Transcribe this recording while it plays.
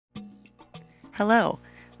Hello,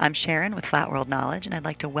 I'm Sharon with Flat World Knowledge, and I'd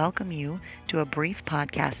like to welcome you to a brief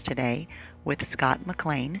podcast today with Scott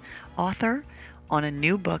McLean, author on a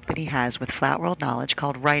new book that he has with Flat World Knowledge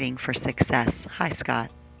called Writing for Success. Hi, Scott.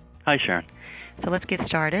 Hi, Sharon. So let's get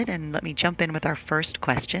started, and let me jump in with our first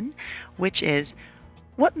question, which is,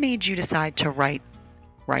 what made you decide to write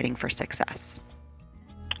Writing for Success?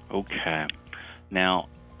 Okay. Now,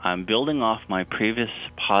 I'm building off my previous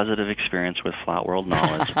positive experience with Flat World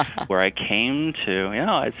Knowledge, where I came to,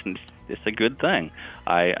 it's a good thing.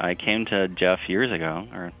 I came to Jeff years ago,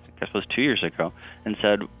 or I guess it was 2 years ago, and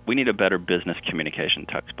said, we need a better business communication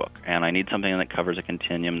textbook, and I need something that covers a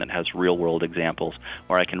continuum that has real-world examples,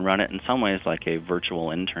 where I can run it in some ways like a virtual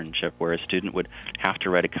internship, where a student would have to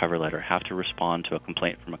write a cover letter, have to respond to a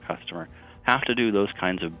complaint from a customer, have to do those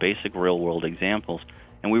kinds of basic real-world examples.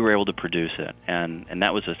 And we were able to produce it, and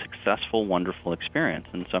that was a successful, wonderful experience.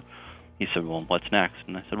 And so he said, well, what's next?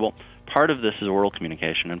 And I said, well, part of this is oral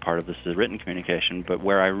communication, and part of this is written communication, but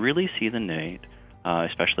where I really see the need,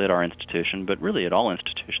 especially at our institution, but really at all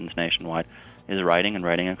institutions nationwide, is writing and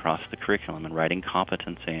writing across the curriculum and writing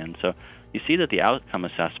competency. And so you see that the outcome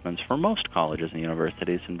assessments for most colleges and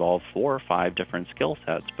universities involve 4 or 5 different skill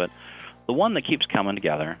sets, but the one that keeps coming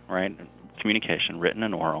together, right, communication, written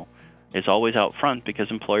and oral, is always out front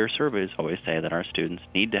because employer surveys always say that our students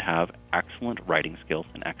need to have excellent writing skills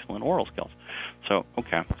and excellent oral skills. So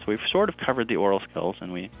we've sort of covered the oral skills,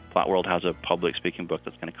 and Flat World has a public speaking book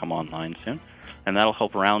that's going to come online soon, and that'll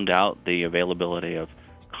help round out the availability of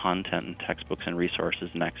content and textbooks and resources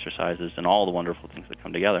and exercises and all the wonderful things that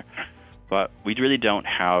come together. But we really don't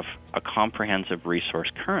have a comprehensive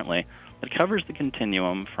resource currently that covers the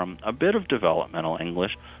continuum from a bit of developmental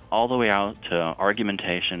English all the way out to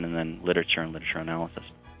argumentation and then literature and literature analysis.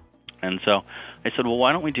 And so I said, well,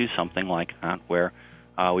 why don't we do something like that where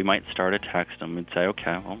we might start a text and we'd say,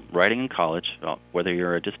 okay, well, writing in college, whether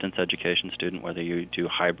you're a distance education student, whether you do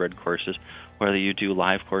hybrid courses, whether you do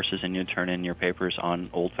live courses and you turn in your papers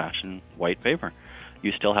on old-fashioned white paper,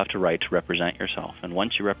 you still have to write to represent yourself. And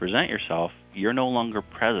once you represent yourself, you're no longer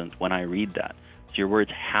present when I read that. So your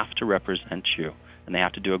words have to represent you, and they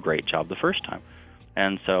have to do a great job the first time.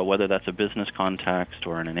 And so whether that's a business context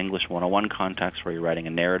or in an English 101 context where you're writing a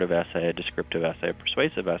narrative essay, a descriptive essay, a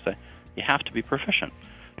persuasive essay, you have to be proficient.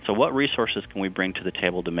 So what resources can we bring to the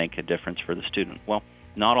table to make a difference for the student? Well,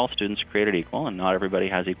 not all students are created equal, and not everybody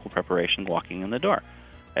has equal preparation walking in the door.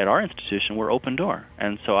 At our institution, we're open door,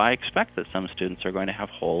 and so I expect that some students are going to have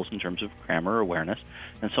holes in terms of grammar awareness,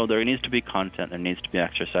 and so there needs to be content, there needs to be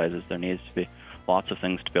exercises, there needs to be lots of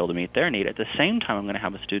things to be able to meet their need. At the same time, I'm going to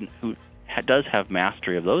have a student who does have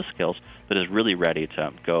mastery of those skills, but is really ready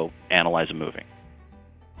to go analyze a movie.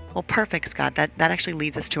 Well, perfect, Scott. That actually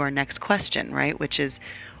leads us to our next question, right? Which is,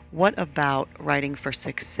 what about Writing for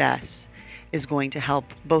Success is going to help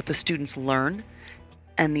both the students learn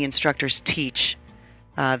and the instructors teach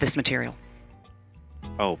this material?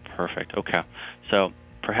 Oh, perfect. Okay. So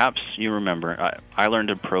perhaps you remember, I learned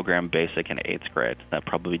to program BASIC in 8th grade. That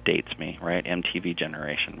probably dates me, right? MTV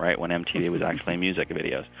generation, right? When MTV was actually music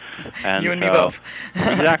videos. And you and me both.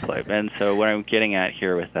 Exactly. And so what I'm getting at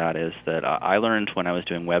here with that is that I learned when I was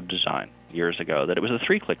doing web design years ago that it was a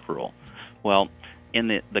 3-click rule. Well, in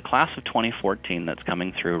the class of 2014 that's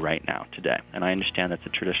coming through right now, today, and I understand that's a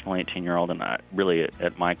traditional 18-year-old, and really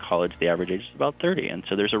at my college the average age is about 30, and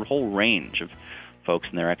so there's a whole range of folks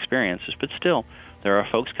and their experiences, but still, there are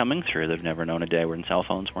folks coming through that have never known a day when cell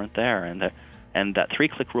phones weren't there, and that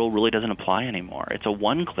 3-click rule really doesn't apply anymore. It's a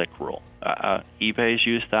 1-click rule. eBay's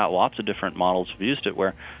used that. Lots of different models have used it,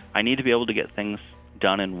 where I need to be able to get things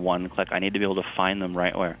done in 1 click. I need to be able to find them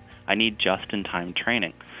right where. I need just-in-time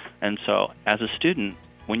training. And so as a student,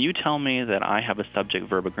 when you tell me that I have a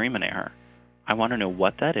subject-verb agreement error, I want to know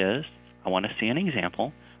what that is. I want to see an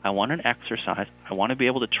example. I want an exercise. I want to be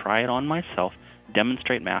able to try it on myself,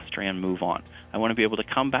 demonstrate mastery, and move on. I want to be able to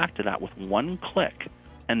come back to that with 1 click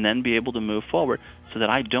and then be able to move forward so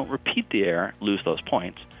that I don't repeat the error, lose those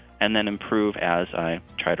points, and then improve as I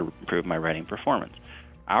try to improve my writing performance.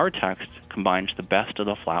 Our text combines the best of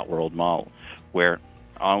the Flat World model, where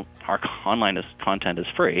our online content is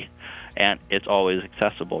free, and it's always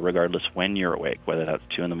accessible regardless when you're awake, whether that's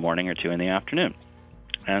 2 in the morning or 2 in the afternoon.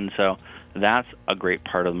 And so that's a great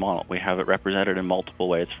part of the model. We have it represented in multiple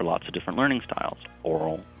ways for lots of different learning styles,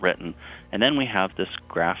 oral, written, and then we have this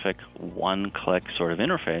graphic 1-click sort of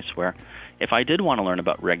interface where if I did want to learn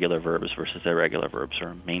about regular verbs versus irregular verbs,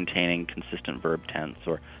 or maintaining consistent verb tense,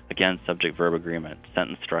 or again, subject-verb agreement,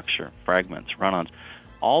 sentence structure, fragments, run-ons,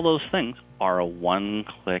 all those things are a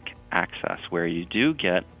 1-click access where you do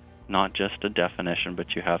get not just a definition,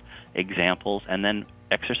 but you have examples and then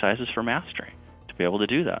exercises for mastery. to be able to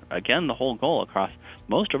do that. Again, the whole goal across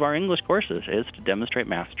most of our English courses is to demonstrate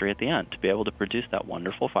mastery at the end, to be able to produce that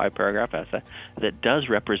wonderful 5-paragraph essay that does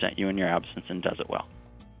represent you in your absence and does it well.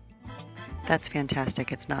 That's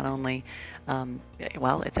fantastic. It's not only,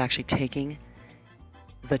 well, it's actually taking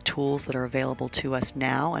the tools that are available to us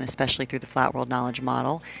now, and especially through the Flat World Knowledge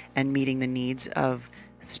Model, and meeting the needs of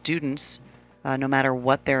students, no matter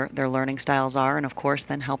what their learning styles are, and of course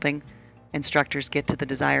then helping instructors get to the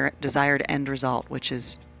desired end result, which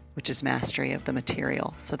is mastery of the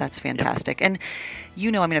material. So that's fantastic. Yep. And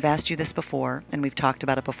I mean, I've asked you this before, and we've talked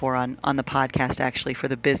about it before on the podcast, actually, for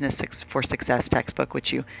the Business for Success textbook,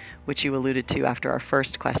 which you alluded to after our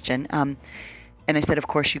first question. And I said, of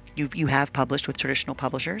course, you have published with traditional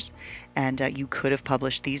publishers, and you could have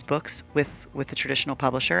published these books with the traditional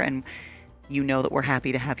publisher, and that we're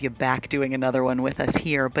happy to have you back doing another one with us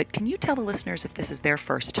here. But can you tell the listeners, if this is their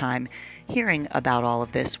first time hearing about all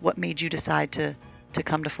of this, what made you decide to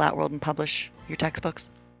come to Flat World and publish your textbooks?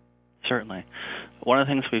 Certainly. One of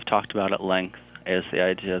the things we've talked about at length is the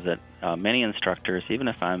idea that many instructors, even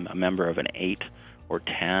if I'm a member of an 8 or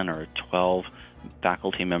 10 or 12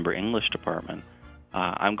 faculty member English department,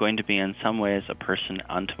 I'm going to be in some ways a person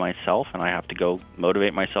unto myself, and I have to go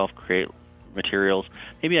motivate myself, create materials.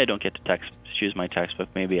 Maybe I don't get to choose my textbook,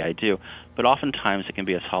 maybe I do, but oftentimes it can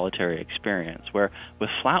be a solitary experience, where with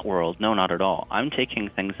Flat World, no, not at all. I'm taking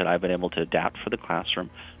things that I've been able to adapt for the classroom,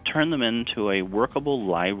 turn them into a workable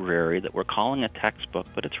library that we're calling a textbook,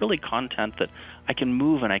 but it's really content that I can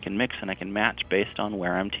move and I can mix and I can match based on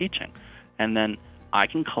where I'm teaching. And then I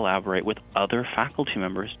can collaborate with other faculty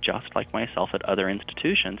members just like myself at other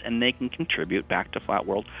institutions, and they can contribute back to Flat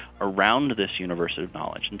World around this university of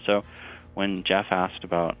knowledge. And so when Jeff asked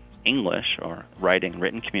about English or writing,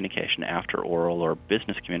 written communication after oral or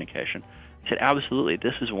business communication, I said absolutely,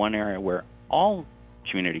 this is one area where all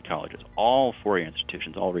community colleges, all four-year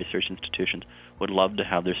institutions, all research institutions would love to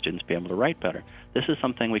have their students be able to write better. This is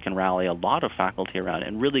something we can rally a lot of faculty around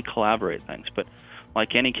and really collaborate things. But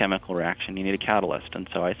like any chemical reaction, you need a catalyst. And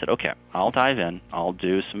so I said, okay, I'll dive in. I'll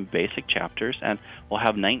do some basic chapters, and we'll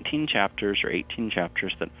have 19 chapters or 18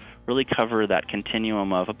 chapters that really cover that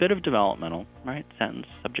continuum of a bit of developmental, right, sentence,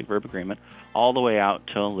 subject, verb agreement, all the way out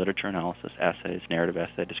to literature analysis, essays, narrative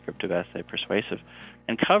essay, descriptive essay, persuasive,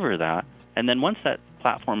 and cover that. And then once that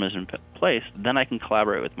platform is in place, then I can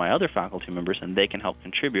collaborate with my other faculty members, and they can help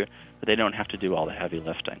contribute, but they don't have to do all the heavy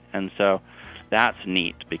lifting. And so that's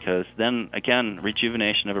neat, because then, again,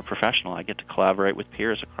 rejuvenation of a professional. I get to collaborate with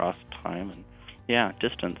peers across time and,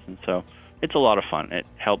 distance. And so it's a lot of fun. It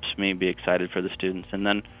helps me be excited for the students. And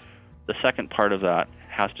then the second part of that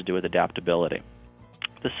has to do with adaptability.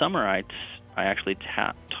 This summer, I actually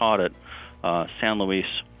taught at San Luis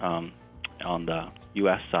on the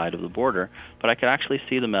U.S. side of the border, but I could actually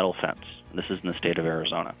see the metal fence. This is in the state of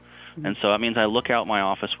Arizona. And so that means I look out my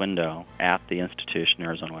office window at the institution.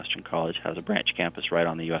 Arizona Western College has a branch campus right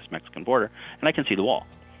on the U.S.-Mexican border, and I can see the wall.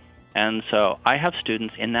 And so I have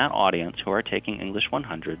students in that audience who are taking English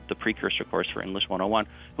 100, the precursor course for English 101,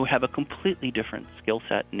 who have a completely different skill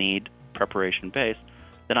set, need, preparation base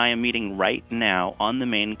that I am meeting right now on the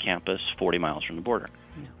main campus 40 miles from the border,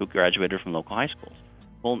 who graduated from local high schools.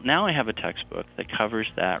 Well, now I have a textbook that covers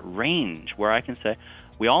that range, where I can say,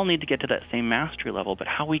 we all need to get to that same mastery level, but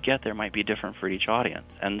how we get there might be different for each audience.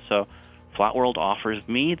 And so Flat World offers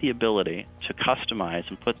me the ability to customize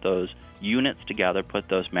and put those units together, put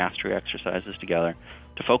those mastery exercises together,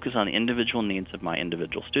 to focus on the individual needs of my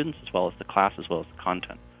individual students, as well as the class, as well as the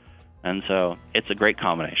content. And so it's a great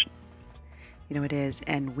combination. It is,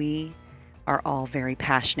 and we are all very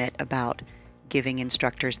passionate about giving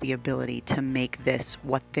instructors the ability to make this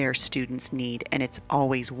what their students need. And it's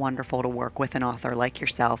always wonderful to work with an author like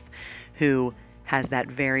yourself who has that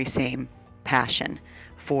very same passion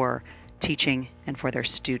for teaching and for their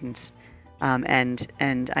students. And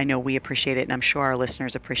I know we appreciate it, and I'm sure our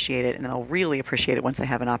listeners appreciate it, and they'll really appreciate it once they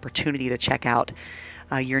have an opportunity to check out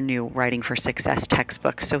your new Writing for Success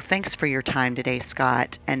textbook. So thanks for your time today,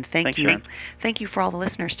 Scott, and thank you for all the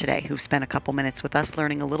listeners today who've spent a couple minutes with us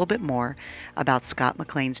learning a little bit more about Scott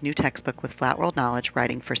McLean's new textbook with Flat World Knowledge,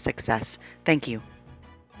 Writing for Success. Thank you.